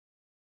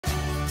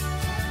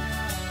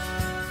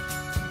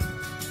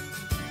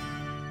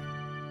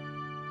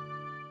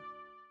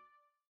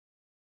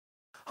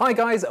Hi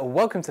guys,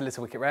 welcome to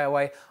Little Wicket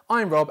Railway.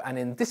 I'm Rob, and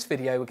in this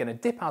video we're going to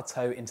dip our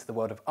toe into the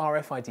world of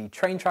RFID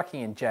train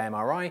tracking in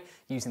JMRI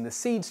using the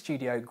Seed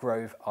Studio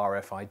Grove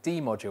RFID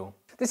module.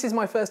 This is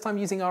my first time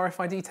using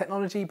RFID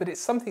technology, but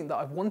it's something that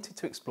I've wanted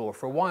to explore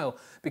for a while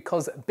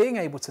because being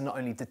able to not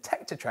only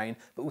detect a train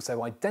but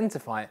also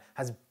identify it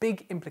has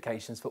big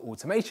implications for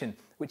automation,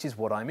 which is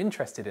what I'm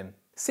interested in.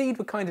 Seed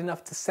were kind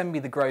enough to send me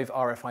the Grove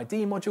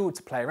RFID module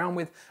to play around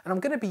with, and I'm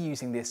going to be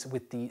using this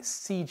with the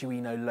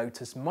Arduino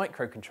Lotus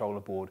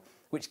microcontroller board,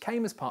 which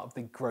came as part of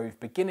the Grove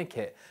beginner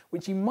kit,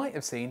 which you might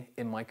have seen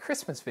in my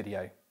Christmas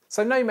video.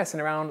 So no messing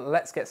around,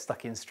 let's get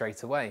stuck in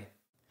straight away.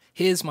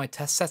 Here's my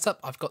test setup.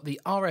 I've got the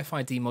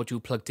RFID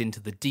module plugged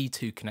into the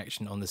D2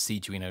 connection on the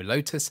Arduino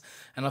Lotus,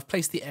 and I've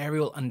placed the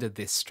aerial under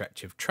this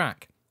stretch of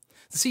track.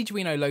 The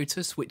Arduino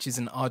Lotus, which is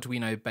an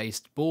Arduino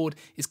based board,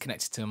 is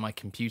connected to my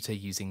computer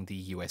using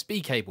the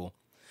USB cable.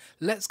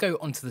 Let's go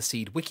onto the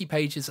Seed wiki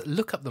pages,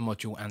 look up the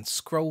module and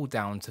scroll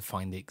down to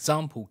find the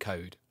example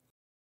code.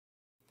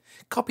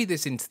 Copy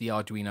this into the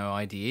Arduino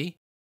IDE.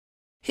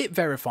 Hit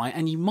verify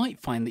and you might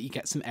find that you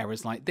get some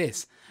errors like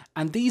this.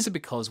 And these are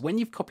because when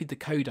you've copied the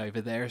code over,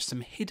 there are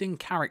some hidden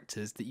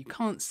characters that you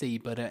can't see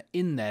but are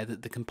in there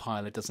that the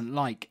compiler doesn't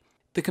like.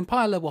 The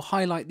compiler will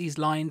highlight these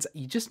lines,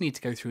 you just need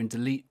to go through and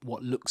delete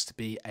what looks to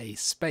be a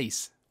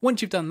space.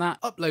 Once you've done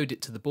that, upload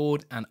it to the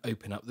board and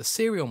open up the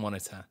serial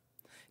monitor.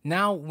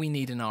 Now we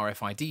need an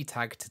RFID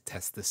tag to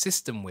test the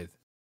system with.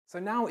 So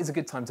now is a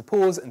good time to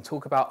pause and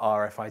talk about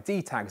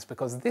RFID tags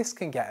because this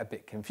can get a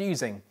bit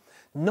confusing.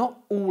 Not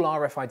all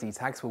RFID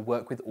tags will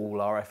work with all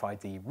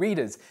RFID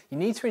readers. You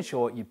need to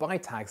ensure you buy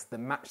tags that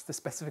match the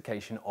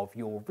specification of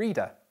your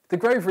reader. The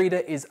Grove reader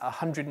is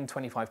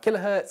 125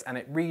 kHz and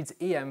it reads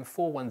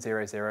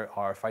EM4100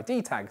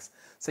 RFID tags,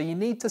 so you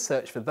need to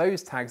search for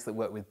those tags that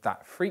work with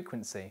that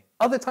frequency.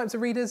 Other types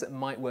of readers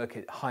might work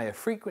at higher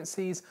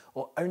frequencies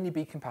or only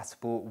be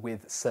compatible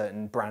with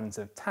certain brands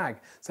of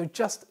tag, so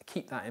just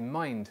keep that in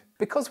mind.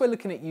 Because we're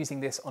looking at using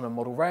this on a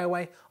model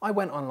railway, I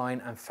went online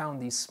and found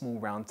these small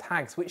round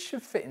tags which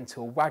should fit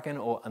into a wagon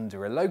or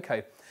under a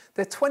loco.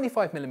 They're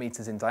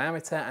 25mm in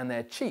diameter and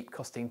they're cheap,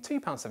 costing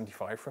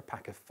 £2.75 for a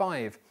pack of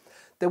 5.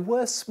 There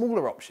were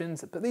smaller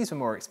options, but these were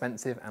more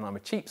expensive and I'm a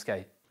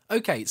cheapskate.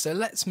 Okay, so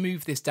let's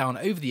move this down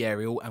over the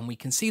aerial and we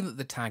can see that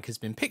the tag has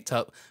been picked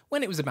up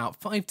when it was about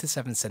 5 to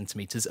 7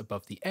 centimetres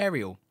above the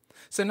aerial.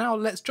 So now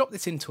let's drop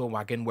this into a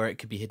wagon where it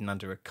could be hidden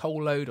under a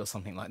coal load or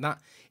something like that.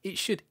 It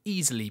should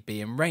easily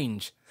be in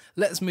range.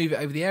 Let's move it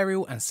over the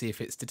aerial and see if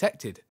it's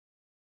detected.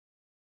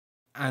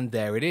 And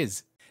there it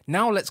is.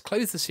 Now let's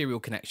close the serial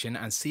connection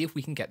and see if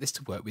we can get this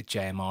to work with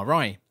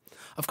JMRI.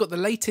 I've got the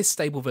latest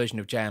stable version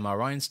of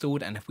JMRI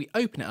installed, and if we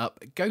open it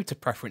up, go to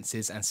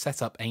Preferences and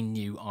set up a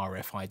new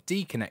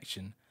RFID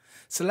connection.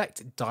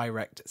 Select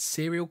Direct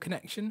Serial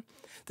Connection.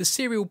 The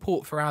serial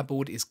port for our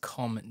board is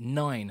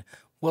COM9.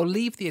 We'll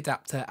leave the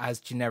adapter as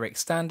generic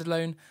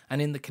standalone,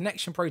 and in the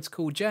connection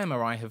protocol,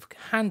 JMRI have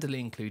handily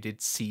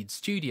included Seed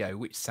Studio,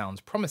 which sounds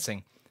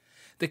promising.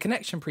 The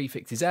connection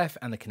prefix is F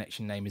and the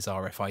connection name is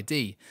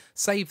RFID.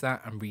 Save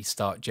that and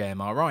restart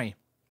JMRI.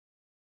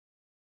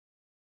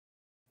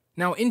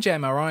 Now in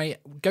JMRI,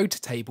 go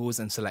to Tables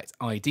and select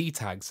ID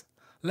tags.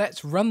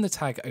 Let's run the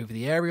tag over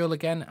the aerial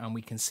again and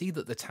we can see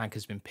that the tag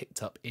has been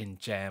picked up in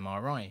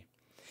JMRI.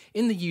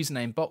 In the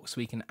username box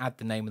we can add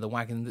the name of the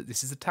wagon that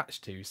this is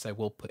attached to, so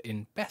we'll put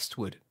in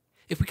Bestwood.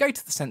 If we go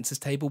to the sensors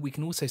table, we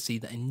can also see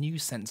that a new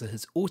sensor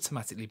has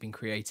automatically been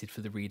created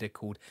for the reader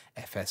called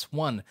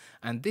FS1,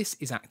 and this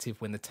is active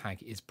when the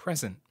tag is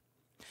present.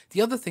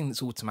 The other thing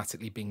that's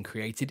automatically been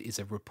created is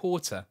a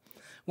reporter.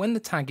 When the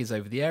tag is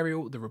over the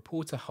aerial, the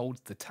reporter holds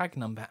the tag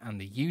number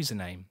and the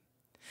username.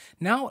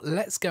 Now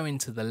let's go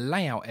into the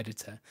layout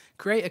editor,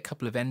 create a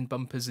couple of end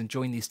bumpers and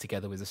join these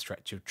together with a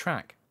stretch of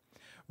track.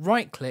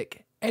 Right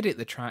click, edit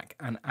the track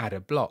and add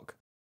a block.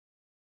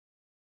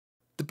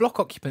 The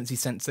block occupancy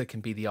sensor can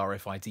be the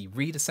RFID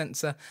reader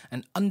sensor,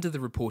 and under the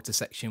reporter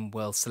section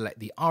we'll select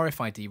the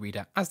RFID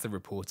reader as the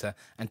reporter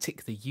and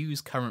tick the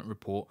use current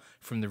report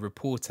from the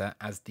reporter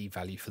as the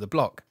value for the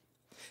block.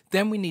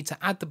 Then we need to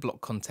add the block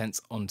contents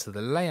onto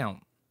the layout.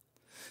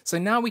 So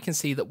now we can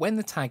see that when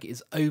the tag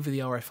is over the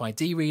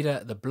RFID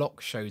reader, the block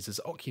shows as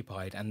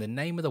occupied and the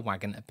name of the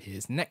wagon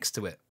appears next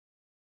to it.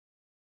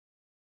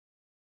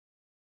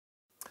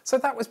 So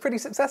that was pretty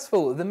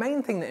successful. The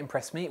main thing that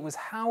impressed me was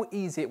how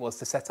easy it was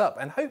to set up,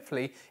 and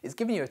hopefully it's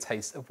giving you a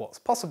taste of what's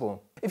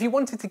possible. If you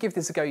wanted to give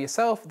this a go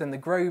yourself, then the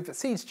Grove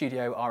Seed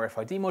Studio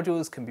RFID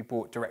modules can be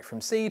bought direct from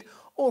Seed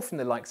or from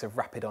the likes of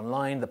Rapid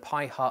Online, the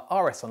Pi Hut,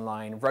 RS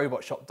Online,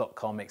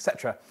 robotshop.com,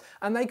 etc.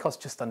 And they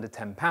cost just under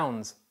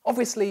 £10.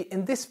 Obviously,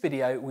 in this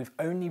video, we've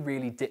only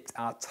really dipped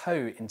our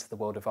toe into the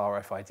world of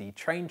RFID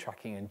train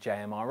tracking and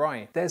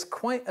JMRI. There's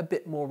quite a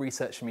bit more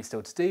research for me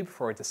still to do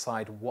before I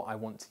decide what I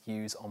want to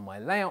use on my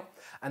layout,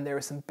 and there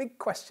are some big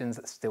questions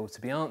that still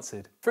to be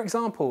answered. For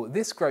example,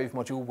 this Grove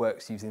module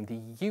works using the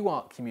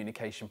UART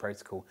communication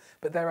protocol,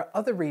 but there are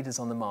other readers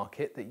on the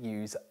market that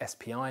use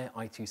SPI,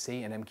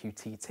 I2C and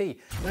MQTT,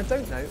 and I don't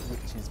don't know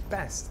which is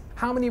best.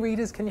 How many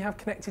readers can you have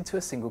connected to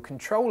a single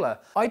controller?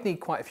 I'd need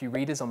quite a few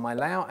readers on my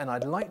layout, and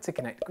I'd like to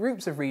connect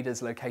groups of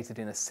readers located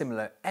in a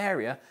similar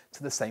area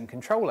to the same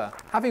controller.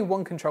 Having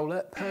one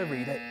controller per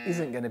reader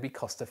isn't going to be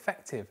cost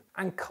effective,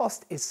 and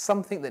cost is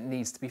something that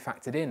needs to be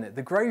factored in.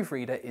 The Grove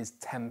reader is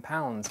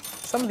 £10.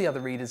 Some of the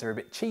other readers are a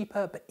bit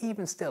cheaper, but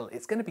even still,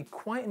 it's going to be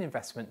quite an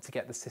investment to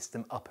get the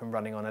system up and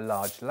running on a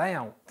large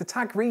layout. The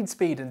tag read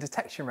speed and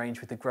detection range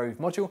with the Grove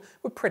module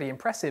were pretty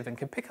impressive and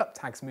could pick up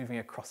tags moving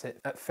across it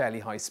at fairly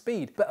high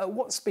speed, but at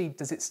what speed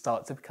does it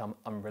start to become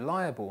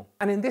unreliable?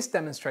 And in this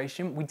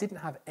demonstration, we didn't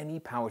have any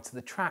power to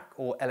the track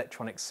or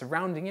electronics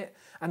surrounding it,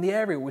 and the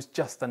area was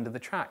just under the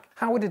track.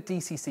 How would a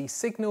DCC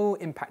signal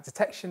impact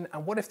detection,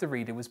 and what if the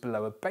reader was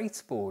below a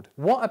base board?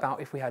 What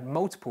about if we had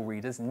multiple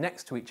readers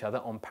next to each other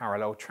on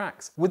parallel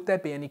tracks? Would there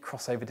be any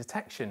crossover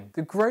detection?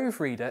 The Grove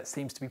reader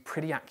seems to be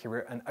pretty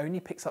accurate and only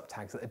picks up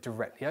tags that are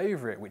directly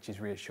over it, which is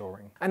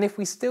reassuring. And if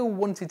we still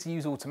wanted to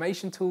use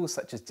automation tools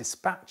such as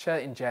Dispatcher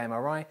in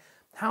JMRI,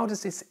 how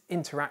does this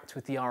interact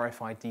with the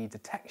RFID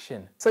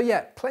detection? So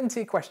yeah,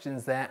 plenty of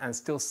questions there and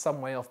still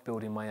some way off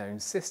building my own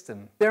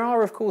system. There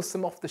are of course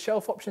some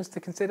off-the-shelf options to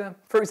consider.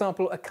 For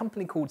example, a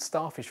company called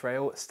Starfish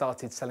Rail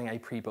started selling a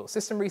pre-built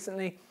system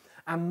recently,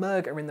 and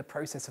Merg are in the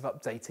process of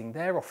updating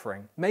their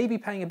offering. Maybe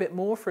paying a bit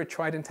more for a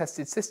tried and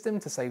tested system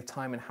to save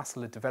time and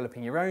hassle of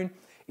developing your own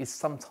is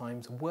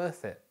sometimes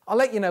worth it. I'll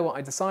let you know what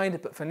I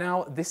decide, but for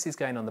now this is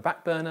going on the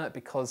back burner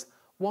because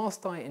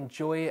whilst I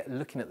enjoy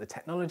looking at the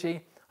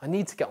technology, I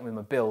need to get on with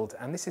my build,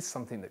 and this is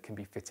something that can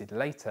be fitted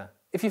later.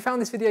 If you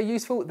found this video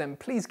useful, then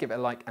please give it a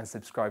like and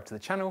subscribe to the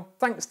channel.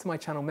 Thanks to my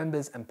channel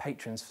members and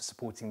patrons for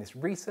supporting this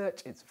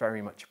research, it's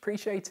very much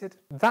appreciated.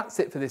 That's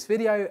it for this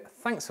video,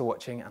 thanks for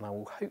watching, and I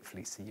will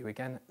hopefully see you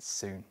again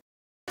soon.